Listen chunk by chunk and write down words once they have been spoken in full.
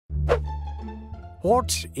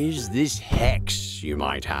What is this HEX, you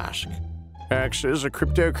might ask? HEX is a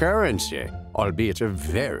cryptocurrency, albeit a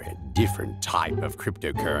very different type of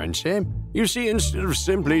cryptocurrency. You see, instead of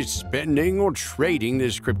simply spending or trading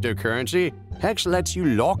this cryptocurrency, HEX lets you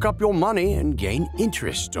lock up your money and gain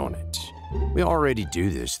interest on it. We already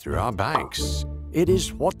do this through our banks. It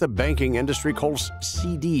is what the banking industry calls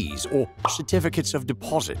CDs, or certificates of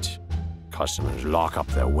deposit. Customers lock up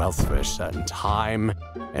their wealth for a certain time,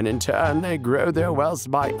 and in turn they grow their wealth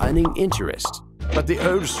by earning interest. But the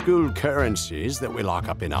old-school currencies that we lock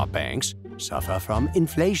up in our banks suffer from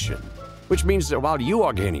inflation, which means that while you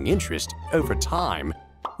are gaining interest over time,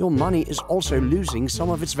 your money is also losing some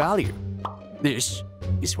of its value. This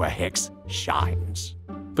is where HEX shines,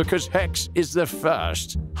 because HEX is the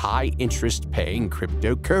first high-interest paying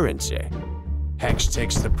cryptocurrency. HEX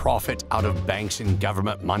takes the profit out of banks and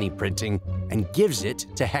government money printing and gives it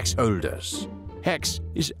to HEX holders. HEX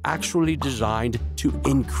is actually designed to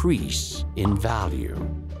increase in value.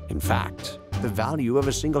 In fact, the value of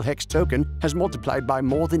a single HEX token has multiplied by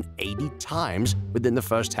more than 80 times within the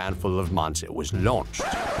first handful of months it was launched.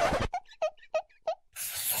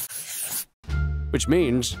 Which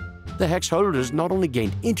means the HEX holders not only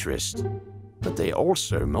gained interest, but they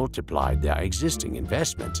also multiplied their existing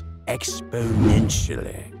investment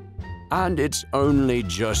exponentially. And it's only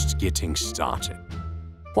just getting started.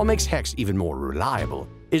 What makes HEX even more reliable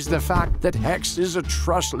is the fact that HEX is a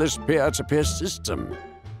trustless peer-to-peer system,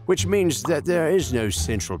 which means that there is no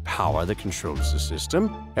central power that controls the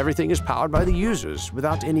system. Everything is powered by the users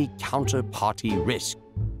without any counterparty risk.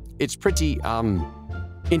 It's pretty,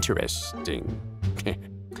 interesting.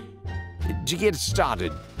 To get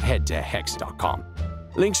started, head to hex.com.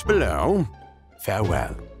 Links below.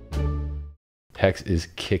 Farewell. HEX is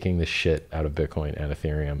kicking the shit out of Bitcoin and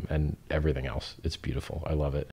Ethereum and everything else. It's beautiful. I love it.